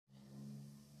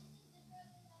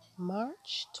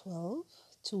March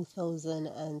 12th,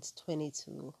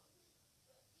 2022.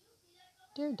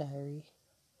 Dear Diary,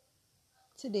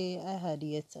 today I had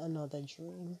yet another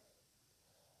dream,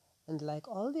 and like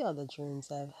all the other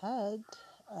dreams I've had,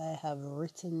 I have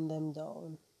written them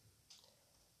down.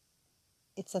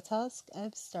 It's a task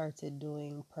I've started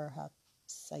doing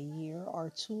perhaps a year or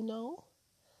two now.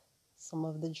 Some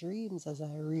of the dreams, as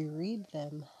I reread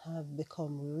them, have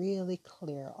become really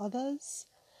clear. Others,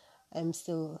 I'm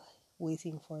still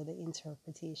waiting for the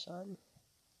interpretation.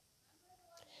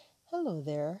 Hello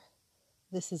there.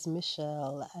 This is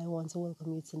Michelle. I want to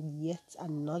welcome you to yet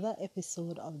another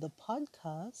episode of the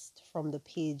podcast from the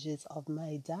pages of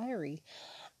my diary.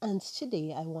 And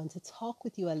today I want to talk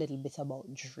with you a little bit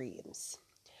about dreams.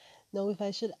 Now, if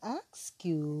I should ask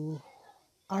you,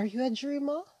 are you a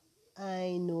dreamer?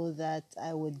 I know that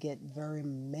I would get very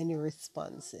many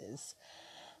responses.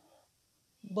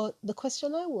 But the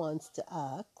question I want to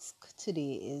ask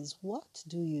today is, what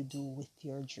do you do with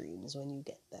your dreams when you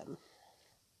get them?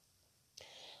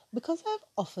 Because I've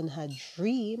often had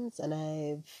dreams and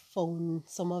I've found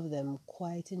some of them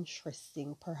quite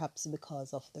interesting, perhaps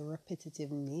because of the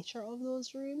repetitive nature of those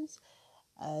dreams,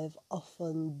 I've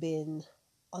often been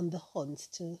on the hunt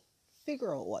to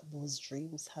figure out what those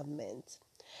dreams have meant.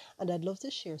 And I'd love to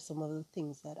share some of the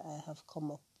things that I have come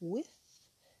up with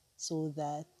so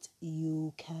that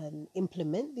you can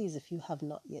implement these if you have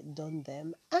not yet done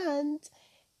them. And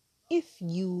if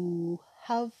you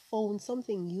have found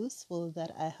something useful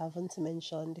that I haven't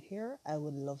mentioned here, I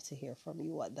would love to hear from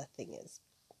you what that thing is.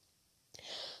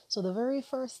 So, the very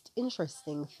first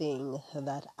interesting thing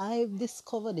that I've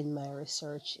discovered in my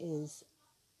research is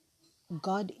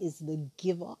God is the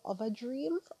giver of a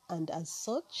dream, and as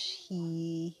such,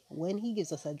 when He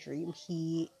gives us a dream,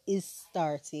 He is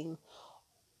starting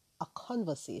a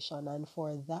conversation, and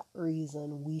for that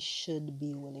reason, we should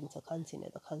be willing to continue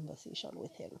the conversation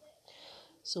with Him.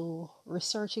 So,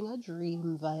 researching a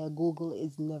dream via Google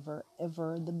is never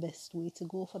ever the best way to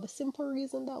go for the simple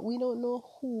reason that we don't know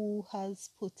who has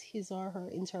put his or her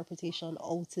interpretation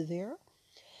out there.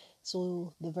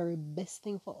 So, the very best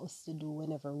thing for us to do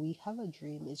whenever we have a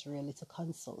dream is really to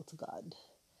consult God.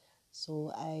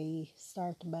 So, I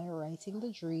start by writing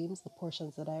the dreams, the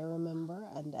portions that I remember,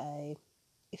 and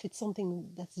if it's something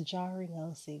that's jarring,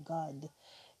 I'll say, God,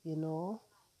 you know,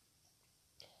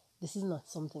 this is not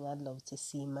something I'd love to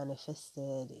see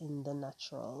manifested in the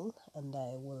natural, and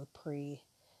I will pray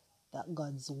that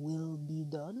God's will be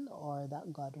done or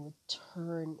that God would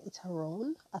turn it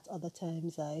around. At other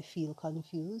times, I feel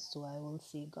confused, so I will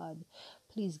say, God,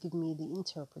 please give me the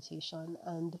interpretation.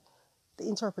 And the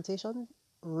interpretation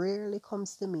rarely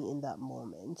comes to me in that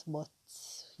moment, but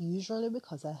usually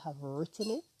because I have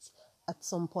written it, at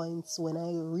some points when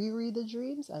I reread the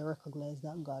dreams, I recognize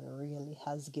that God really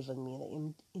has given me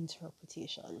the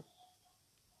interpretation.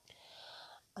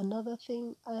 Another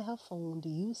thing I have found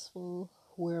useful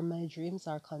where my dreams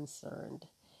are concerned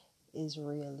is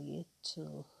really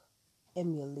to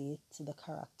emulate the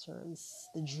characters,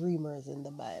 the dreamers in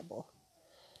the Bible.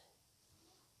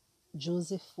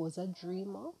 Joseph was a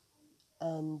dreamer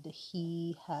and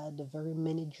he had very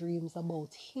many dreams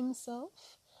about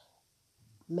himself,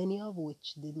 many of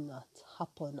which did not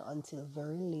happen until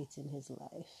very late in his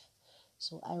life.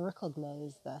 So I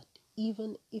recognize that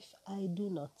even if I do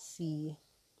not see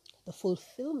the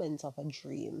fulfillment of a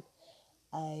dream,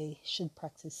 I should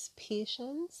practice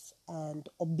patience and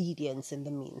obedience in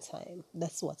the meantime.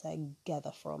 That's what I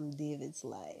gather from David's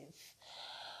life.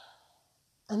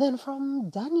 And then from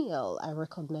Daniel, I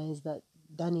recognize that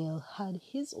Daniel had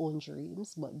his own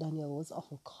dreams, but Daniel was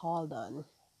often called on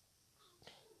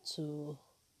to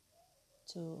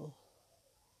to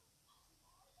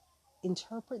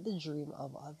interpret the dream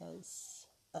of others.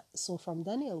 So from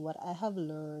Daniel, what I have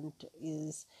learned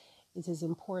is it is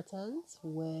important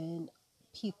when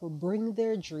people bring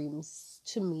their dreams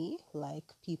to me, like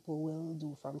people will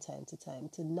do from time to time,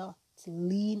 to not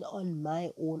lean on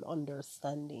my own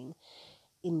understanding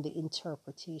in the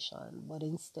interpretation, but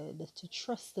instead to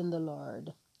trust in the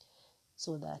Lord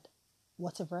so that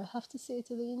whatever I have to say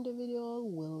to the individual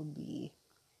will be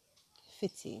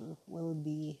fitting, will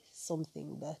be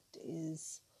something that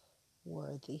is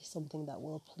worthy, something that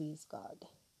will please God.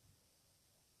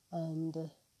 And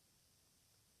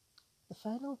the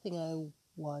final thing I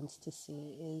want to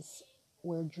say is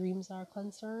where dreams are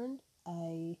concerned,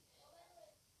 I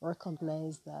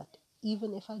recognize that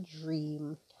even if a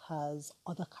dream has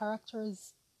other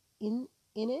characters in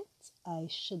it, I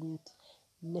shouldn't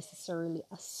necessarily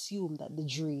assume that the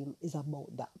dream is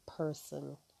about that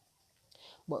person.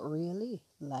 But really,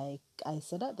 like I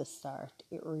said at the start,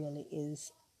 it really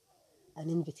is an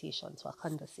invitation to a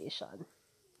conversation.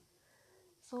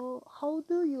 So, how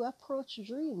do you approach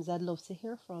dreams? I'd love to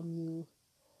hear from you.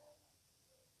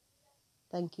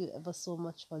 Thank you ever so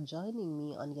much for joining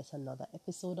me on yet another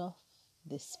episode of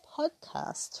this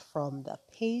podcast from the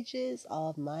pages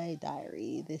of my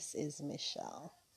diary. This is Michelle.